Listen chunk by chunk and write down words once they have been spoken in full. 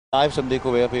live, som det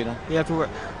kunne være, Peter. Ja,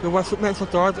 det var simpelthen så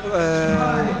godt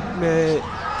med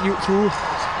YouTube,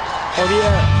 og det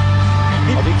er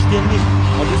helt stændigt.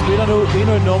 Og det spiller nu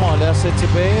endnu et nummer. Lad os sætte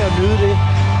tilbage og nyde det.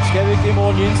 Skal vi ikke det,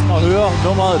 Morten Jensen, og høre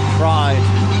nummeret Pride?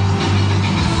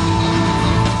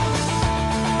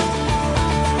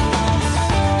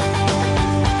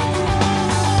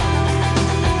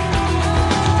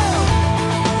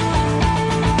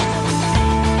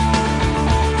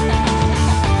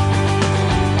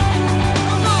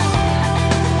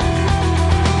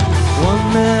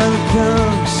 Man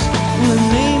comes in the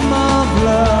name of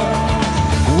love.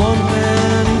 One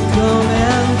man come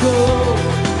and go.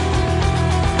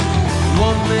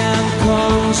 One man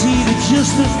comes he to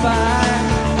justify.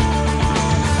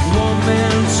 One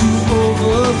man to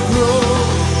overthrow.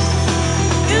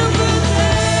 In the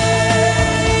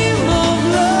name of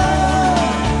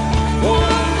love.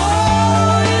 One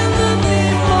more in the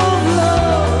name of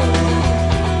love.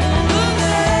 In the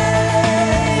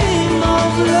name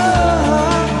of love.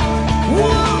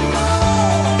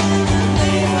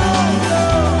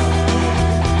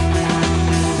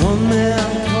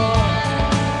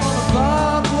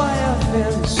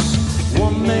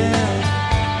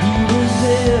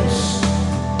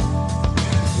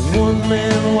 One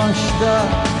man washed up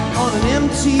on an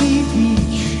empty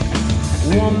beach.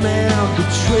 One man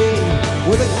betrayed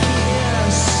with a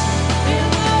kiss. In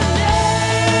the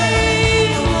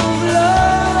name of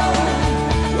love.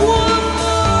 One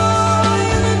more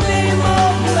in the name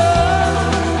of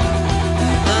love.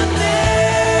 In the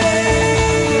name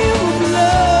of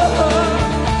love.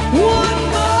 One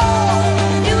more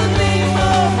in the name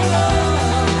of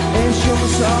love. And show me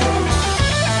sorry.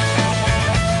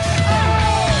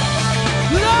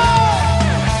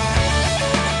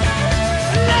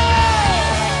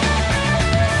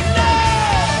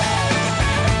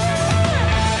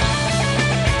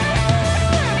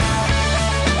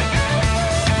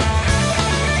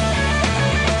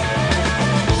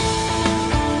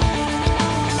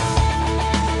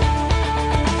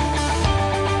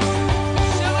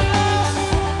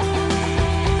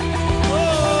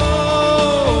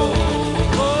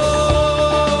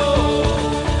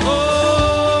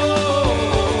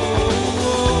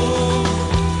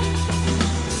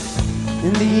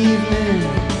 In the evening,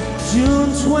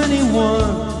 June 21,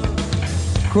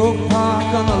 Croke Park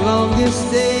on the longest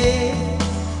day.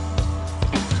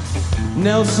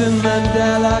 Nelson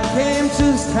Mandela came to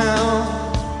town.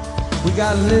 We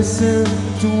gotta listen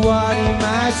to what he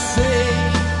might say.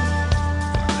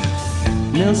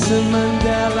 Nelson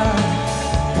Mandela,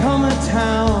 come to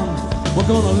town. We're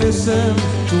gonna listen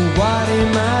to what he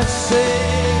might say.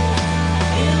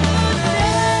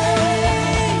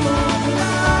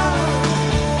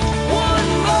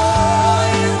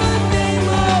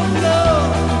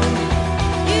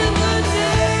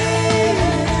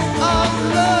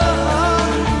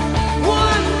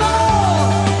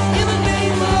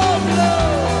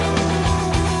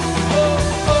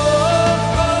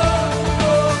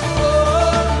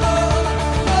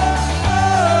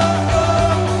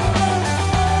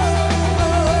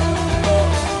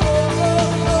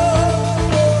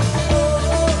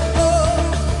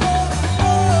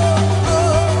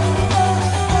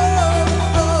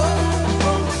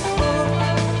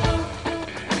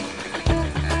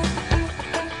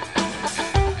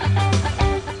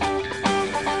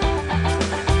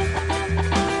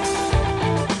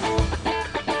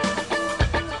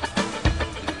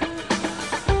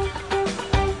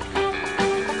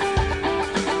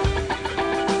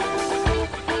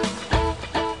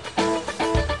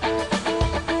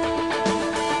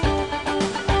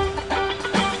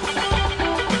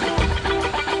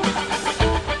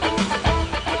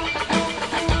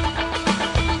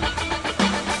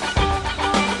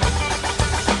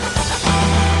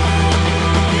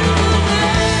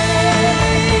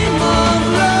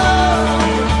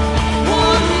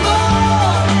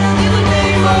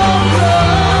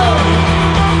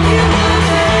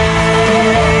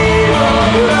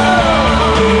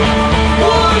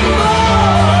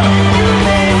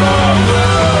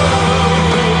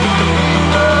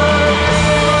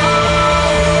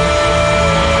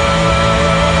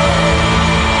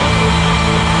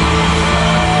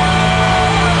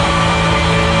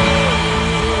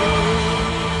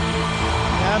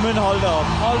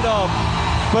 Hold da op.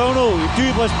 Bono, i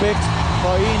dyb respekt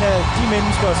for en af de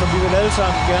mennesker, som vi vil alle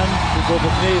sammen gerne vil gå på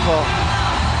knæ for.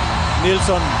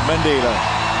 Nelson Mandela.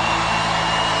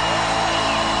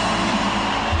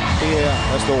 Det her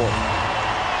er stort.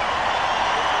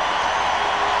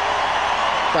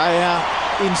 Der er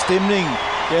en stemning.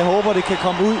 Jeg håber, det kan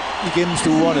komme ud igennem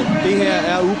stuerne. Det her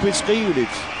er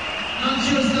ubeskriveligt.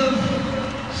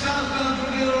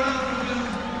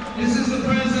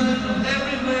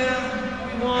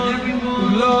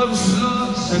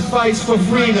 and fights for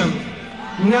freedom.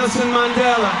 Nelson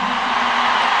Mandela.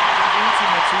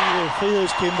 Ultimative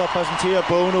frihedskæmper præsenterer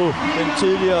Bono, den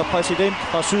tidligere præsident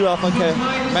fra Sydafrika,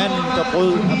 manden, der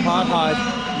brød apartheid,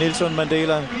 Nelson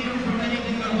Mandela.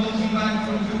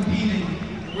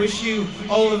 Wish you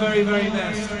all the very, very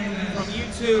best. From you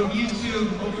to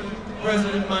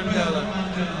President Mandela.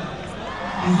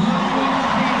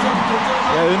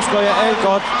 Jeg ønsker jer alt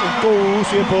godt. En god uge,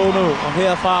 siger Bono. Og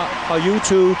herfra fra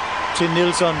YouTube til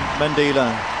Nelson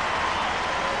Mandela.